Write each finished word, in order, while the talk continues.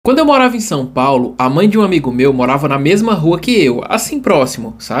Quando eu morava em São Paulo, a mãe de um amigo meu morava na mesma rua que eu, assim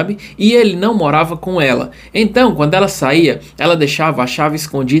próximo, sabe? E ele não morava com ela. Então, quando ela saía, ela deixava a chave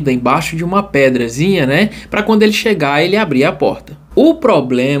escondida embaixo de uma pedrazinha, né? Pra quando ele chegar, ele abrir a porta. O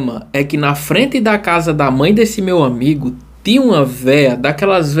problema é que na frente da casa da mãe desse meu amigo, tinha uma véia,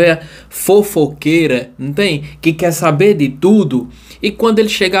 daquelas véia fofoqueira, não tem? Que quer saber de tudo. E quando ele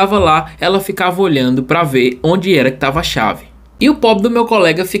chegava lá, ela ficava olhando pra ver onde era que tava a chave. E o pobre do meu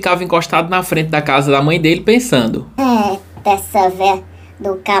colega ficava encostado na frente da casa da mãe dele pensando: dessa véia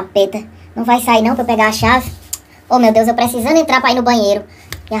do capeta, não vai sair não pra eu pegar a chave? Oh meu Deus, eu precisando entrar pra ir no banheiro.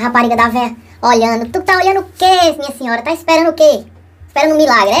 E a rapariga da véia olhando. Tu tá olhando o quê, minha senhora? Tá esperando o quê? Esperando um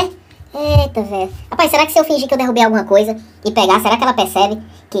milagre, é? Eita, velho. Rapaz, será que se eu fingir que eu derrubei alguma coisa e pegar, será que ela percebe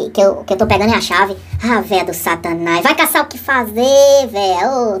que eu tô pegando a chave? Ah, véia do satanás. Vai caçar o que fazer,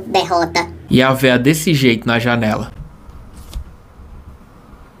 véia. Ô, derrota. E a véia desse jeito na janela.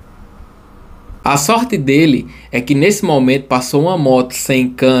 A sorte dele é que nesse momento passou uma moto sem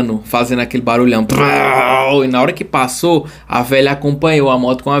cano, fazendo aquele barulhão. E na hora que passou, a velha acompanhou a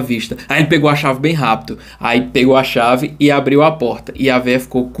moto com a vista. Aí ele pegou a chave bem rápido. Aí pegou a chave e abriu a porta. E a velha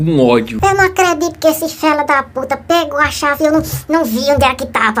ficou com ódio. Eu não acredito que esse fela da puta pegou a chave e eu não vi onde era que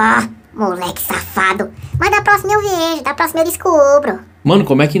tava. Moleque safado. Mas da próxima eu vejo, da próxima eu descubro. Mano,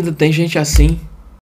 como é que ainda tem gente assim?